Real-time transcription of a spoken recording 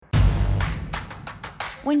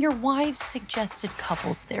When your wives suggested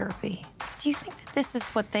couples therapy, do you think that this is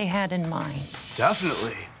what they had in mind?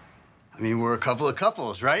 Definitely. I mean, we're a couple of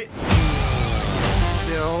couples, right?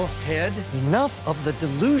 Bill, Ted, enough of the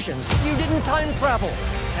delusions. You didn't time travel,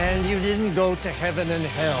 and you didn't go to heaven and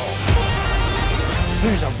hell.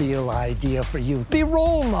 Here's a real idea for you. Be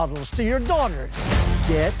role models to your daughters.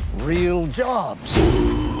 Get real jobs.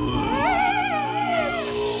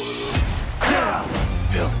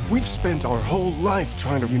 Bill, we've spent our whole life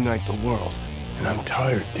trying to unite the world. And I'm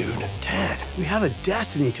tired, dude. Ted, we have a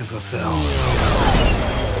destiny to fulfill.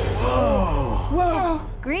 Whoa!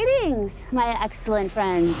 Greetings, my excellent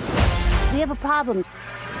friends. We have a problem.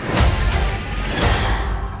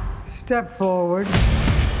 Step forward.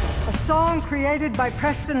 A song created by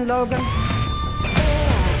Preston Logan,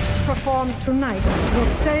 performed tonight, will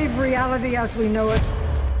save reality as we know it.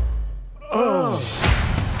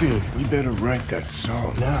 Dude, we better write that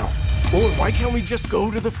song now. Or why can't we just go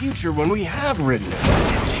to the future when we have written it?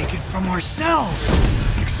 And take it from ourselves.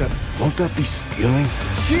 Except, won't that be stealing?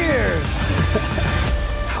 Cheers!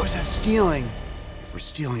 How is that stealing if we're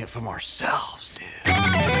stealing it from ourselves, dude?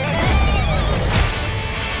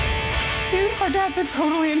 Dude, our dads are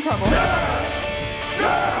totally in trouble.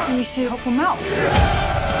 We should help them out.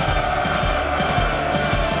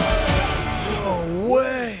 No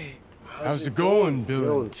way! How's it going,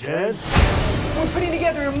 Bill and Ted? We're putting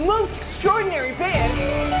together a most extraordinary band.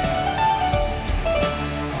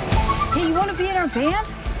 Hey, you want to be in our band?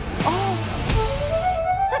 Oh,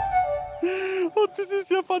 this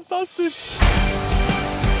is ja fantastisch.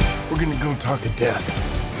 We're gonna go talk to Death.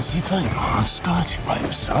 Is he playing hopscotch by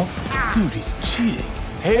himself? Dude, he's cheating.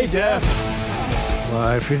 Hey, Death.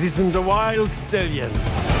 Why, if it isn't the Wild Stallions.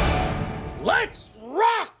 Let's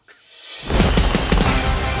rock!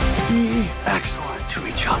 Be excellent to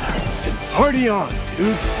each other. And party on,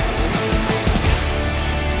 dudes.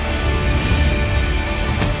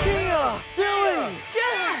 Dina! Billy!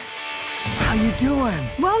 Dad! How you doing?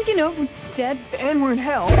 Well, you know, we're dead and we're in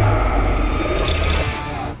hell.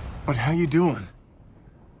 But how you doing?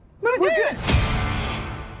 We're good.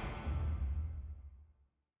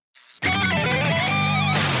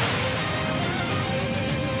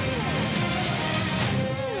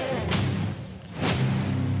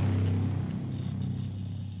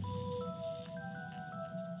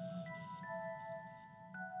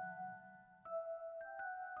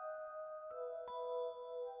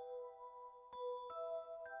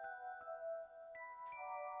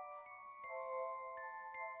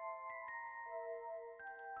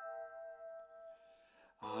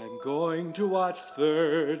 I'm going to watch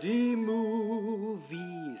 30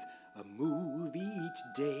 movies, a movie each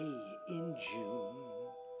day in June.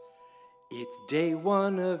 It's day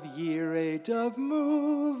 1 of year 8 of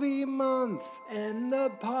movie month, and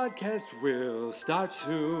the podcast will start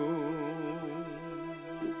soon.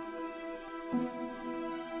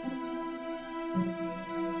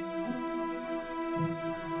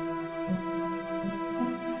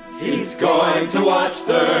 He's going to watch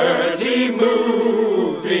 30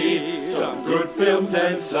 movies, some good films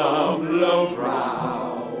and some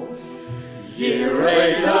lowbrow. Year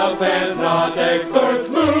 8 of fans, not experts,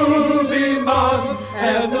 movie month,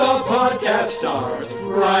 and the podcast starts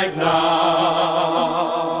right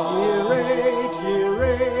now. Year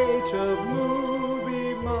 8 of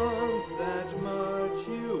movie month, that much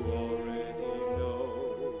you already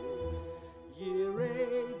know. Year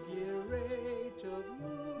 8 of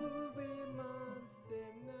movie month,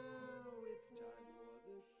 and now it's time for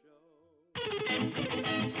the show.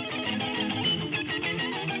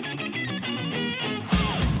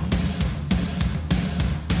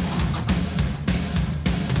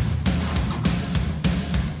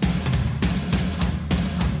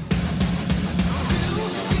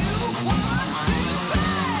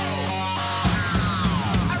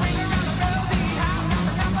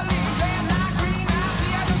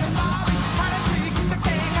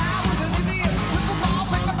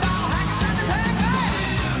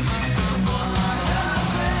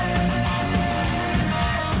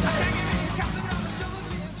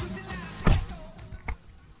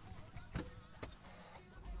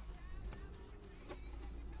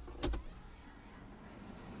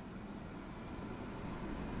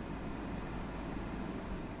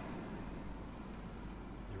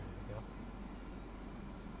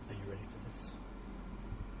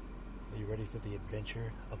 Ready for the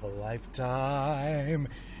adventure of a lifetime?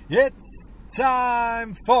 It's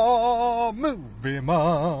time for Movie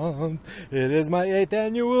Month. It is my 8th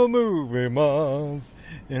annual Movie Month.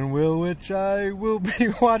 in which I will be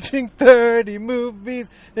watching 30 movies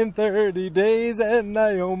in 30 days, and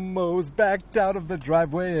I almost backed out of the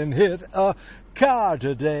driveway and hit a car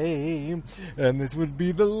today. And this would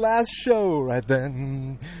be the last show right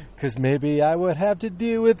then, 'cause maybe I would have to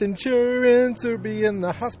deal with insurance or be in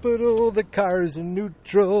the hospital. The car's in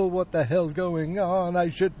neutral. What the hell's going on? I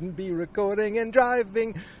shouldn't be recording and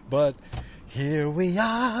driving, but here we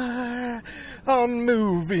are on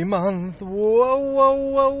Movie Month. Whoa, whoa,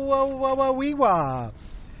 whoa, whoa, whoa, whoa, wee wah.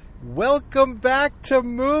 Welcome back to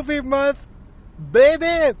Movie Month,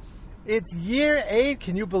 baby. It's year 8.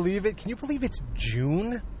 Can you believe it? Can you believe it's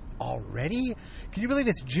June already? Can you believe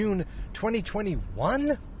it's June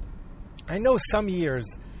 2021? I know some years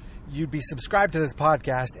you'd be subscribed to this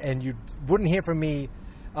podcast and you wouldn't hear from me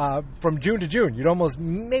from June to June. You'd almost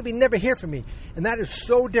maybe never hear from me. And that is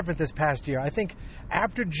so different this past year. I think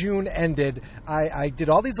after June ended, I did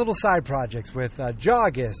all these little side projects with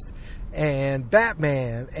Joggist and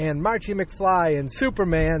Batman and Marty McFly and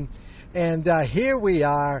Superman. And here we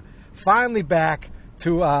are, finally back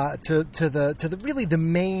to the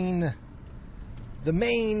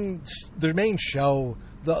main show,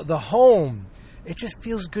 the home. It just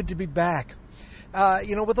feels good to be back.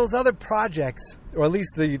 With those other projects, or at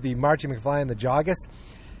least the Marty McFly and the Joggist,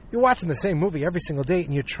 you're watching the same movie every single day,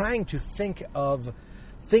 and you're trying to think of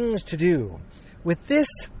things to do. With this,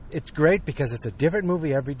 it's great because it's a different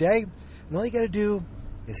movie every day, and all you got to do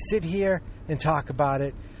is sit here and talk about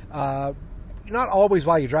it. Not always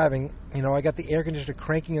while you're driving. I got the air conditioner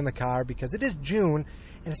cranking in the car because it is June,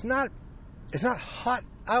 and it's not hot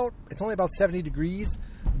out. It's only about 70 degrees,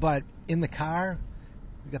 but in the car,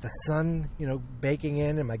 we got the sun, baking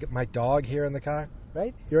in, and my dog here in the car,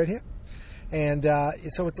 right? You're right here. And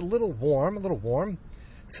so it's a little warm.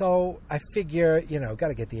 So I figure, got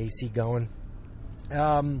to get the AC going.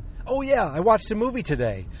 I watched a movie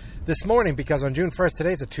today, this morning, because on June 1st,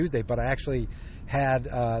 today it's a Tuesday, but I actually had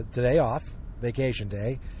today off, vacation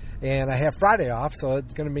day, and I have Friday off, so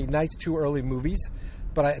it's going to be nice 2 early movies,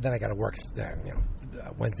 but then I got to work,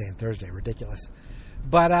 Wednesday and Thursday, ridiculous.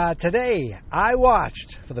 But today, I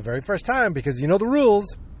watched, for the very first time, because you know the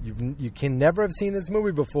rules, you can never have seen this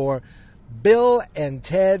movie before, Bill and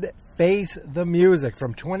Ted Face the Music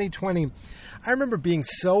from 2020. I remember being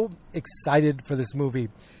so excited for this movie,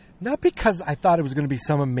 not because I thought it was going to be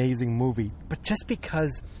some amazing movie, but just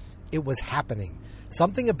because it was happening.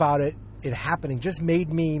 Something about it happening just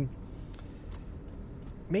made me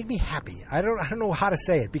happy. I don't know how to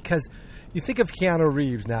say it, because you think of Keanu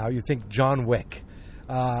Reeves now, you think John Wick.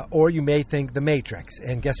 Or you may think The Matrix.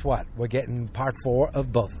 And guess what? We're getting part 4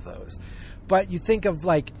 of both of those. But you think of,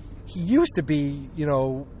 he used to be,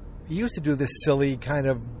 he used to do this silly kind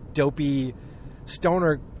of dopey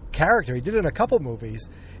stoner character. He did it in a couple movies.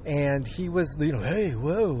 And he was, hey,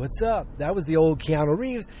 whoa, what's up? That was the old Keanu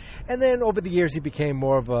Reeves. And then over the years, he became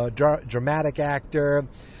more of a dramatic actor,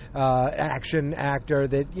 action actor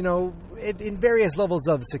that, in various levels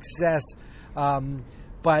of success.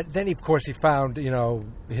 But then, of course, he found,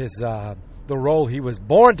 his the role he was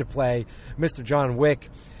born to play, Mr. John Wick,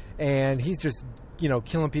 and he's just,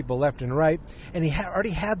 killing people left and right. And he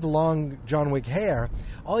already had the long John Wick hair.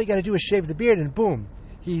 All you got to do is shave the beard, and boom,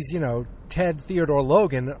 he's, Ted Theodore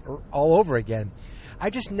Logan all over again.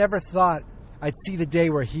 I just never thought I'd see the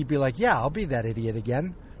day where he'd be like, yeah, I'll be that idiot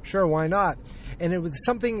again. Sure, why not? And it was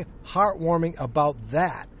something heartwarming about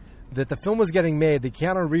that the film was getting made, that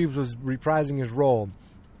Keanu Reeves was reprising his role.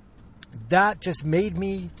 That just made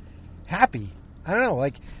me happy. I don't know,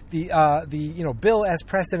 the Bill S.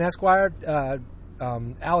 Preston Esquire,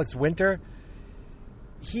 Alex Winter,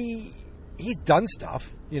 he's done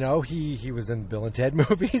stuff. He was in Bill and Ted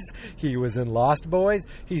movies. He was in Lost Boys.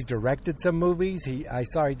 He's directed some movies. I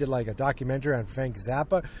saw he did a documentary on Frank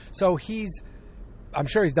Zappa. So I'm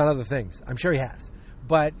sure he's done other things. I'm sure he has.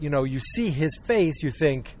 But, you see his face, you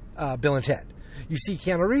think Bill and Ted. You see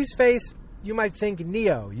Keanu Reeves' face, you might think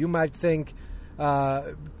Neo. You might think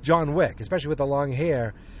John Wick, especially with the long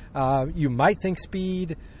hair. You might think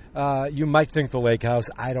Speed. You might think The Lake House.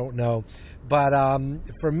 I don't know. But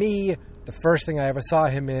for me, the first thing I ever saw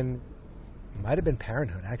him in might have been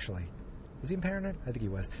Parenthood, actually. Was he in Parenthood? I think he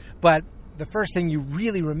was. But the first thing you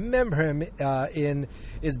really remember him in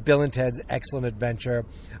is Bill and Ted's Excellent Adventure.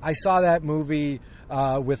 I saw that movie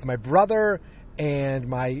with my brother and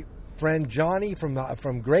my friend Johnny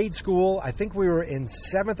from grade school. I think we were in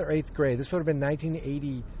 7th or 8th grade. This would have been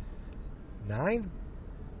 1989.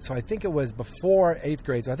 So I think it was before 8th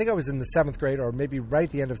grade. So I think I was in the 7th grade, or maybe right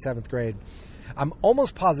at the end of 7th grade. I'm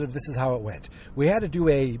almost positive this is how it went. We had to do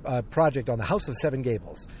a project on the House of Seven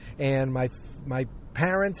Gables. And my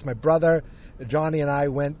parents, my brother, Johnny and I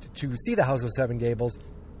went to see the House of Seven Gables.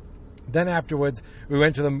 Then afterwards, we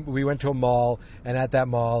went to a mall, and at that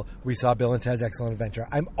mall, we saw Bill and Ted's Excellent Adventure.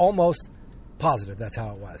 I'm almost positive that's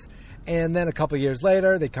how it was. And then a couple of years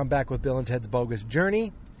later, they come back with Bill and Ted's Bogus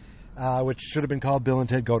Journey, which should have been called Bill and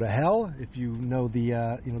Ted Go to Hell, if you know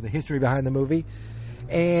the history behind the movie.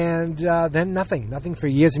 And then nothing for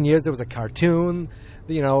years and years. There was a cartoon,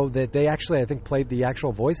 that they actually, I think, played the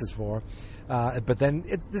actual voices for. But then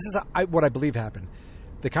this is what I believe happened.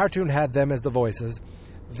 The cartoon had them as the voices.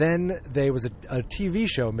 Then there was a TV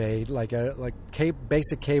show made,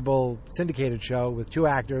 basic cable syndicated show with 2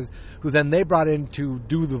 actors, who then they brought in to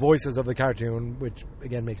do the voices of the cartoon, which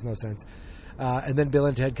again makes no sense. And then Bill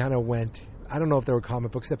and Ted kind of went. I don't know if there were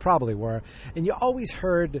comic books. There probably were. And you always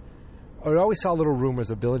heard, or you always saw little rumors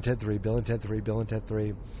of Bill and Ted 3, Bill and Ted 3, Bill and Ted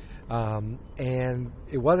 3. And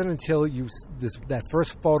it wasn't until that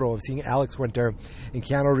first photo of seeing Alex Winter and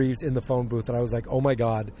Keanu Reeves in the phone booth that I was like, oh my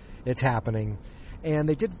God, it's happening. And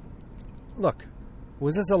they did. Look,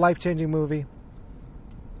 was this a life-changing movie?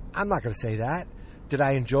 I'm not going to say that. Did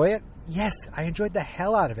I enjoy it? Yes, I enjoyed the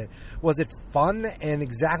hell out of it. Was it fun and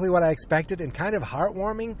exactly what I expected and kind of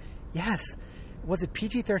heartwarming? Yes. Was it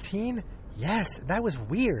PG-13? Yes. That was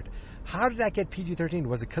weird. How did that get PG-13?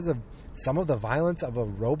 Was it because of some of the violence of a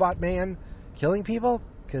robot man killing people?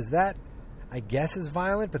 Because that, I guess, is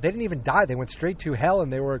violent. But they didn't even die. They went straight to hell,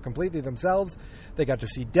 and they were completely themselves. They got to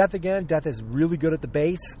see Death again. Death is really good at the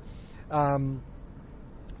bass.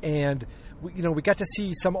 And we got to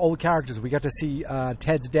see some old characters. We got to see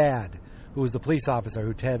Ted's dad, who was the police officer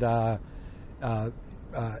who Ted, what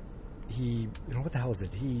the hell is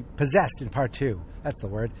it? He possessed in part 2. That's the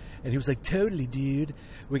word. And he was like, totally, dude.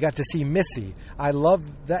 We got to see Missy. I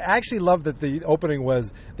actually love that the opening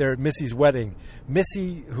was their Missy's wedding.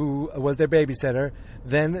 Missy, who was their babysitter,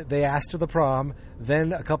 then they asked to the prom.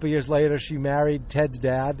 Then a couple years later, she married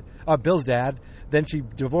Bill's dad. Then she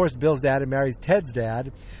divorced Bill's dad and marries Ted's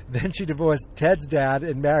dad. Then she divorced Ted's dad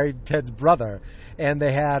and married Ted's brother. And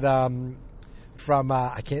they had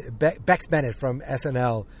Bex Bennett from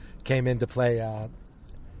SNL came in to play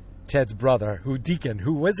Ted's brother, Deacon,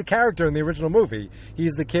 who was a character in the original movie.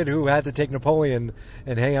 He's the kid who had to take Napoleon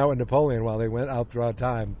and hang out with Napoleon while they went out throughout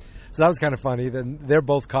time. So that was kind of funny. Then they're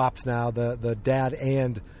both cops now, the dad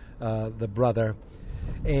and the brother.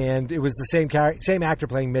 And it was the same actor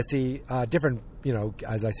playing Missy, different,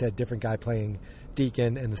 as I said, different guy playing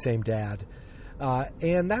Deacon and the same dad.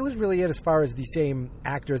 And that was really it as far as the same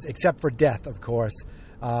actors, except for Death, of course.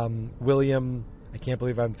 William, I can't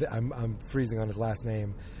believe I'm freezing on his last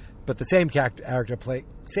name, but the same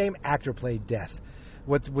actor played Death.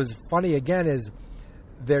 What was funny again is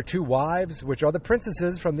their 2 wives, which are the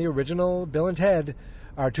princesses from the original Bill and Ted,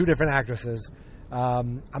 are 2 different actresses.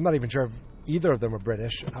 I'm not even sure if either of them are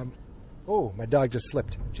British. Oh, my dog just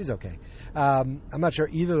slipped. She's okay. I'm not sure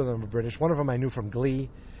either of them are British. One of them I knew from Glee.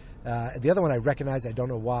 The other one I recognized. I don't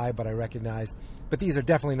know why, but I recognized. But these are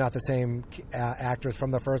definitely not the same actors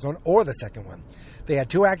from the first one or the second one. They had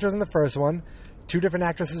 2 actors in the first one, 2 different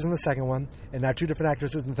actresses in the second one, and now 2 different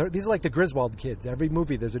actresses in the third. These are like the Griswold kids. Every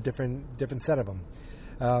movie, there's a different set of them.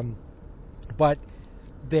 But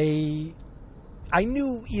I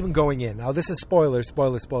knew even going in. Now, this is spoilers.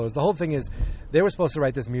 The whole thing is they were supposed to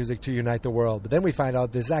write this music to unite the world, but then we find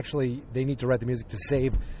out they need to write the music to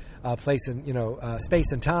save place and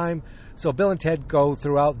space and time. So Bill and Ted go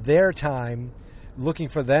throughout their time looking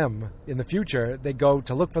for them in the future. They go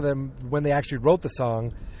to look for them when they actually wrote the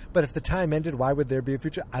song. But if the time ended, why would there be a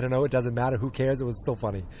future? I don't know. It doesn't matter. Who cares? It was still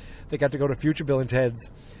funny. They got to go to future Bill and Ted's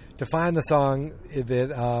to find the song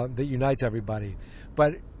that unites everybody.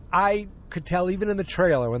 But I could tell even in the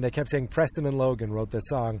trailer when they kept saying Preston and Logan wrote this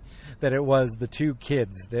song that it was the 2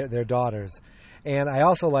 kids, their daughters. And I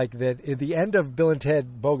also like that at the end of Bill and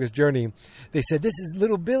Ted Bogus Journey, they said, this is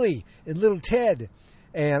little Billy and little Ted.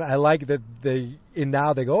 And I like that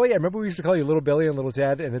now they go, oh yeah, remember we used to call you little Billy and little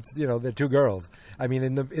Ted? And it's, they're 2 girls. I mean,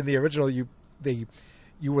 in the original, you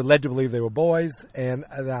were led to believe they were boys, and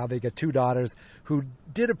now they get 2 daughters who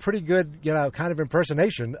did a pretty good, kind of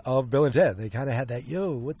impersonation of Bill and Ted. They kind of had that,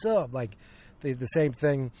 yo, what's up? Like the same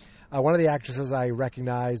thing. One of the actresses I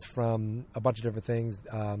recognize from a bunch of different things,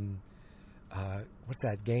 what's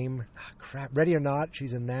that game? Ready or Not.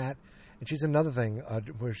 She's in that. And she's another thing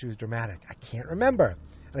where she was dramatic. I can't remember.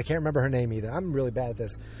 And I can't remember her name either. I'm really bad at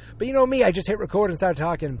this. But you know me, I just hit record and start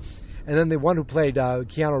talking. And then the one who played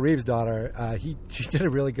Keanu Reeves' daughter, she did a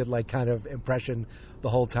really good, kind of impression the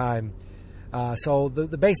whole time. So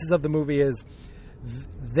the basis of the movie is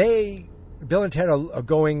Bill and Ted are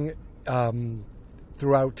going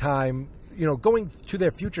throughout time, going to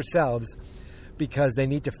their future selves, because they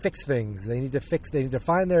need to fix things. They need to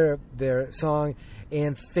find their song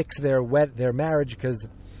and fix their marriage, because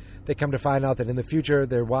they come to find out that in the future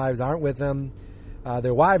their wives aren't with them.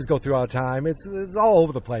 Their wives go through all time. It's all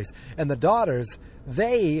over the place. And the daughters,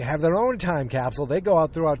 they have their own time capsule. They go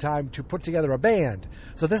out throughout time to put together a band.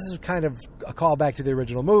 So this is kind of a callback to the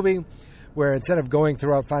original movie, where instead of going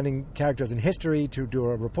throughout finding characters in history to do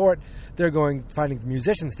a report, they're finding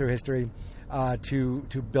musicians through history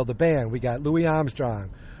to build a band. We got Louis Armstrong.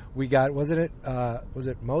 We got, was it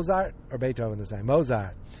Mozart or Beethoven this time?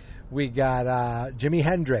 Mozart. We got Jimi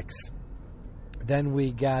Hendrix. Then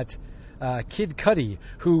we got Kid Cudi,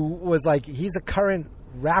 who was like, he's a current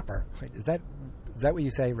rapper. Wait, is that what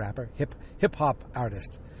you say, rapper? Hip hop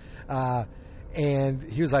artist. And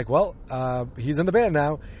he was like, well, he's in the band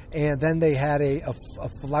now. And then they had a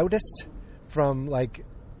flautist from like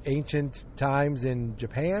ancient times in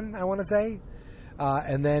Japan, I want to say.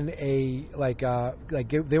 And then they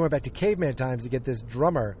went back to caveman times to get this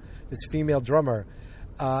drummer, this female drummer.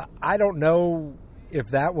 I don't know if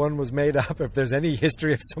that one was made up, if there's any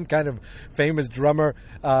history of some kind of famous drummer,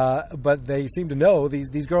 but they seem to know.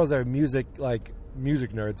 These girls are music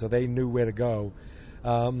nerds, so they knew where to go.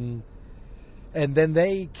 And then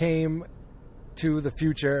they came to the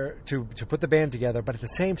future to put the band together, but at the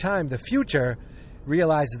same time, the future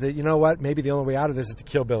realizes that, you know what, maybe the only way out of this is to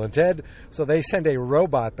kill Bill and Ted, so they send a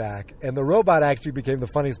robot back, and the robot actually became the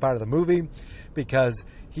funniest part of the movie, because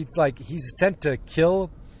he's sent to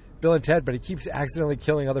kill Bill and Ted, but he keeps accidentally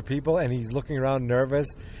killing other people, and he's looking around nervous,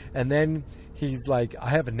 and then he's like,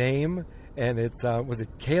 I have a name, and it's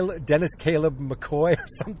Dennis Caleb McCoy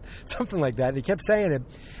or something like that, and he kept saying it,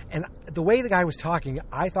 and the way the guy was talking,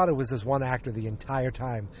 I thought it was this one actor the entire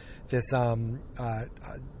time, this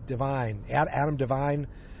Devine, Adam Devine,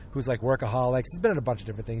 who's like Workaholics. He's been in a bunch of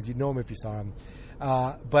different things. You'd know him if you saw him,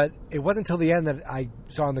 but it wasn't until the end that I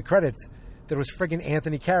saw in the credits that it was friggin'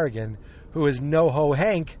 Anthony Carrigan, who is NoHo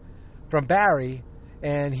Hank from Barry,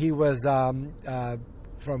 and he was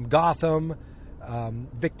from Gotham,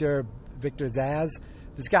 Victor Zsasz.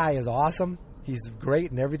 This guy is awesome. He's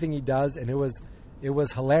great in everything he does, and it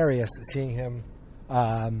was hilarious seeing him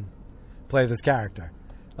play this character.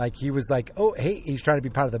 Like, he was like, oh, hey, he's trying to be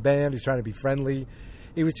part of the band. He's trying to be friendly.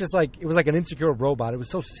 It was just like, it was like an insecure robot. It was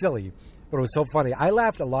so silly, but it was so funny. I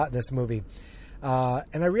laughed a lot in this movie,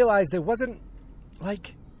 and I realized it wasn't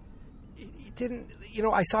like, it didn't, you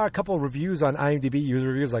know, I saw a couple of reviews on IMDb, user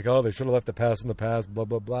reviews, like, oh, they should have left the past in the past, blah,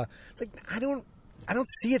 blah, blah. It's like, I don't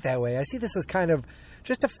see it that way. I see this as kind of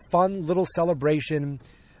just a fun little celebration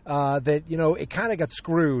that, you know, it kind of got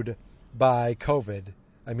screwed by COVID.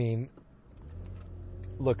 I mean,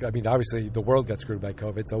 look, I mean, obviously the world got screwed by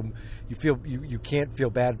COVID, so you can't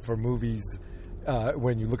feel bad for movies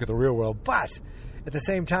when you look at the real world. But at the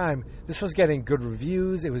same time, this was getting good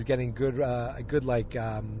reviews. It was getting good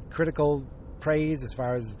critical praise as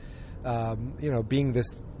far as you know, being this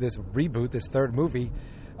reboot, this third movie,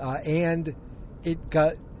 and it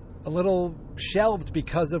got a little shelved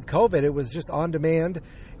because of COVID. It was just on demand,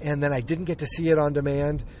 and then I didn't get to see it on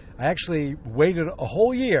demand. I actually waited a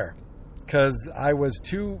whole year because I was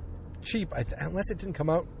too cheap, unless it didn't come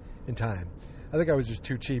out in time. I think I was just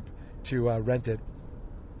too cheap to rent it.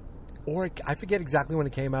 Or I forget exactly when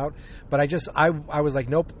it came out, but I was like,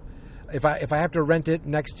 nope. If I have to rent it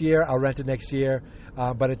next year, I'll rent it next year.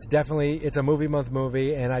 But it's a movie month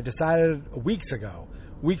movie, and I decided weeks ago,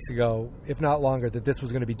 if not longer, that this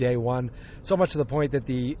was going to be day one. So much to the point that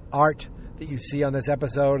the art that you see on this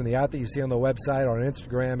episode and the art that you see on the website or on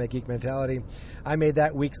Instagram at Geek Mentality, I made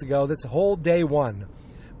that weeks ago. This whole day one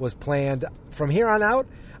was planned. From here on out,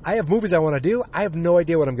 I have movies I want to do. I have no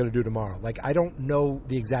idea what I'm going to do tomorrow. Like, I don't know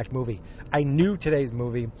the exact movie. I knew today's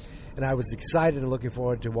movie, and I was excited and looking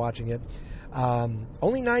forward to watching it.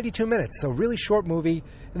 Only 92 minutes, so really short movie.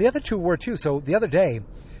 And the other two were too. So the other day,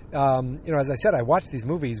 you know, as I said, I watched these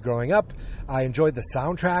movies growing up. I enjoyed the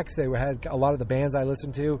soundtracks. They had a lot of the bands I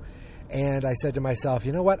listened to. And I said to myself,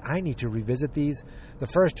 you know what? I need to revisit these. The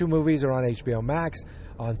first two movies are on HBO Max.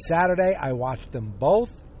 On Saturday, I watched them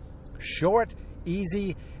both. Short,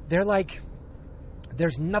 easy. They're like,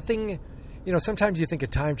 there's nothing, you know, sometimes you think of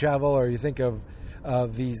time travel, or you think of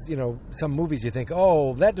these, you know, some movies you think,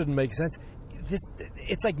 oh, that didn't make sense.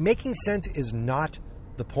 It's like making sense is not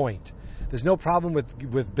the point. There's no problem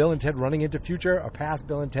with Bill and Ted running into future or past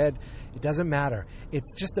Bill and Ted. It doesn't matter.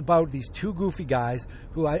 It's just about these two goofy guys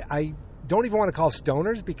who I don't even want to call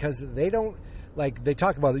stoners, because they don't, like, they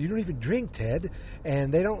talk about, you don't even drink, Ted,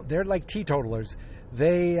 and they're like teetotalers.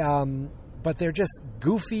 But they're just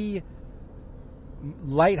goofy,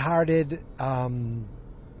 lighthearted,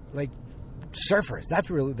 like surfers. That's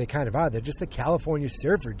really they kind of are. They're just the California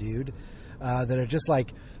surfer, dude, that are just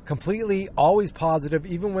like completely always positive,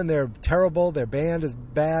 even when they're terrible. Their band is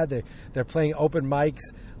bad. They're playing open mics.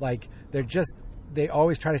 Like they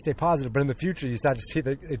always try to stay positive. But in the future, you start to see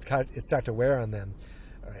that it start to wear on them.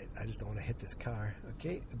 All right, I just don't want to hit this car.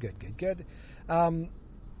 Okay, good.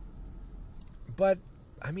 But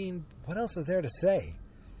I mean, what else is there to say?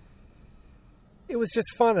 It was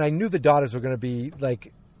just fun, and I knew the daughters were going to be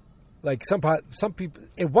like some people.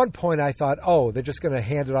 At one point, I thought, oh, they're just going to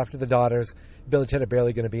hand it off to the daughters. Bill and Ted are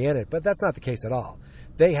barely going to be in it, but that's not the case at all.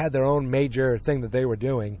 They had their own major thing that they were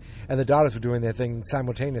doing, and the daughters were doing their thing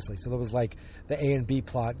simultaneously. So there was like the A and B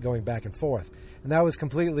plot going back and forth, and that was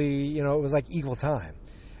completely, it was like equal time.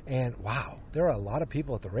 And wow, there are a lot of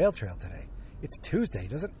people at the rail trail today. It's Tuesday.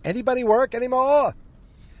 Doesn't anybody work anymore?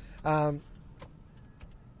 I'm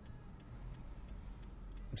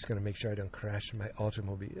just going to make sure I don't crash my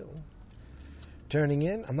automobile. Turning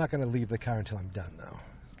in. I'm not going to leave the car until I'm done, though.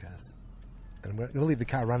 And I'm going to leave the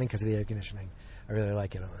car running because of the air conditioning. I really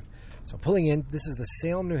like it on. So pulling in. This is the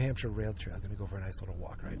Salem, New Hampshire Rail Trail. I'm going to go for a nice little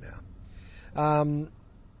walk right now.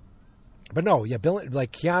 But no, yeah,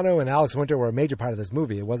 Keanu and Alex Winter were a major part of this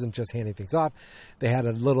movie. It wasn't just handing things off. They had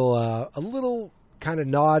a little kind of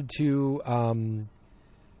nod to oh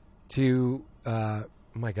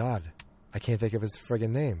my God, I can't think of his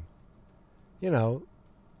friggin' name. The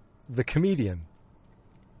comedian.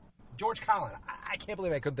 George Carlin. I can't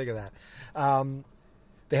believe I couldn't think of that.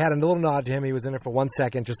 They had a little nod to him. He was in it for 1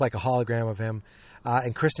 second, just like a hologram of him.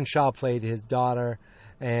 And Kristen Shaw played his daughter.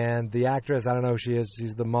 And the actress, I don't know who she is.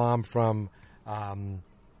 She's the mom from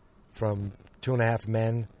 2.5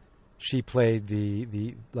 Men. She played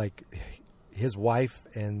the his wife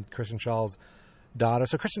and Kristen Shaw's daughter.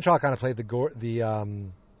 So Kristen Shaw kind of played the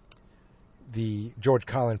George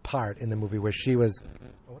Carlin part in the movie where she was.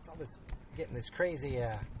 Oh, what's all this? Getting this crazy.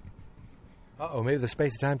 Maybe the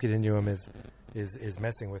space time continuum is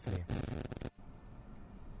messing with me.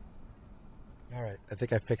 All right, I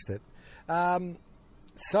think I fixed it.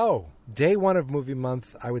 So, day one of movie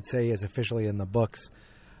month, I would say, is officially in the books.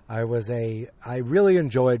 I really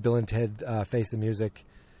enjoyed Bill and Ted Face the Music.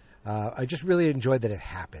 I just really enjoyed that it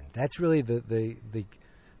happened. That's really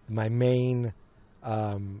my main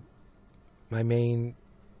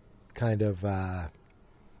kind of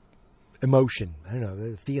emotion. I don't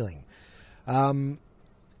know, the feeling. I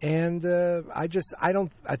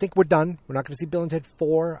think we're done. We're not going to see Bill and Ted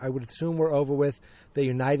 4. I would assume we're over with. They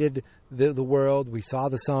united the world. We saw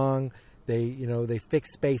the song. They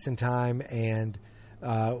fixed space and time, and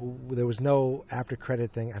there was no after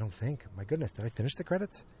credit thing. I don't think. My goodness, did I finish the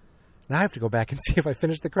credits? Now I have to go back and see if I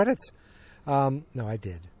finished the credits. No, I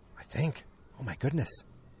did. I think. Oh my goodness,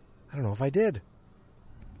 I don't know if I did.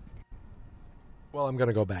 Well, I'm going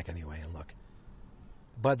to go back anyway and look.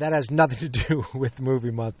 But that has nothing to do with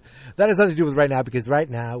movie month. That has nothing to do with right now, because right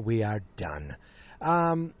now we are done.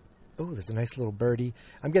 There's a nice little birdie.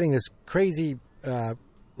 I'm getting this crazy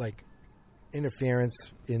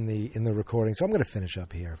interference in the recording, so I'm going to finish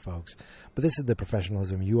up here, folks. But this is the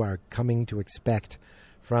professionalism you are coming to expect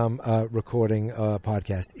from recording a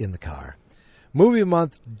podcast in the car. Movie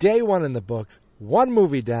month, day one in the books. 1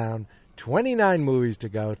 movie down, 29 movies to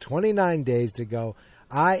go, 29 days to go.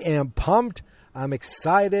 I am pumped. I'm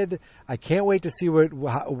excited. I can't wait to see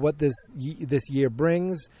what this year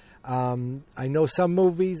brings. I know some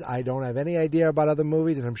movies. I don't have any idea about other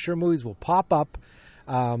movies, and I'm sure movies will pop up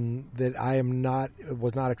that I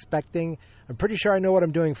was not expecting. I'm pretty sure I know what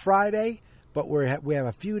I'm doing Friday, but we have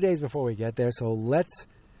a few days before we get there. So let's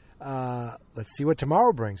see what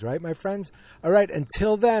tomorrow brings, right, my friends? All right.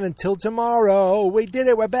 Until then, until tomorrow, we did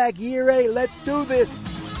it. We're back. Year 8. Let's do this.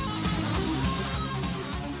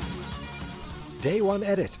 Day 1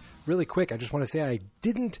 edit. Really quick, I just want to say I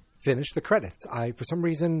didn't finish the credits. I, for some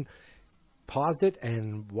reason, paused it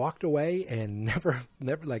and walked away and never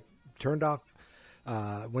turned off,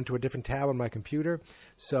 went to a different tab on my computer.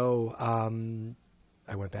 So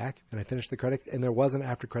I went back and I finished the credits, and there was an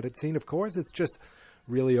after credit scene, of course. It's just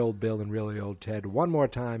really old Bill and really old Ted one more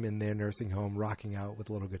time in their nursing home, rocking out with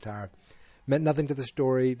a little guitar. Meant nothing to the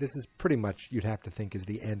story. This is pretty much, you'd have to think, is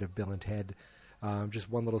the end of Bill and Ted. Just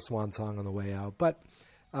one little swan song on the way out. But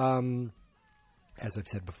as I've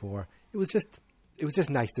said before, it was just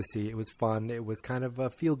nice to see. It was fun. It was kind of a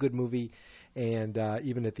feel-good movie. And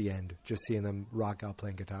even at the end, just seeing them rock out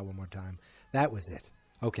playing guitar one more time, that was it.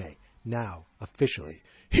 Okay, now, officially,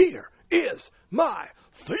 here is my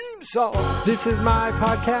theme song. This is my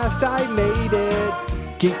podcast. I made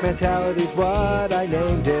it. Geek Mentality's what I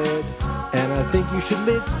named it. And I think you should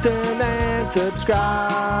listen and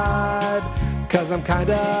subscribe. 'cause I'm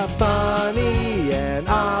kinda funny and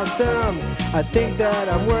awesome. I think that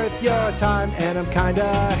I'm worth your time, and I'm kinda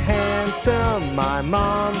handsome. My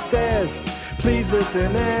mom says, please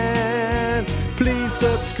listen and please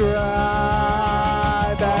subscribe.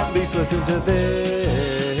 At least listen to this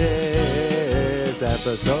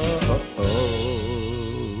episode.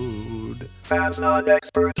 Fans not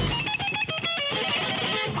experts.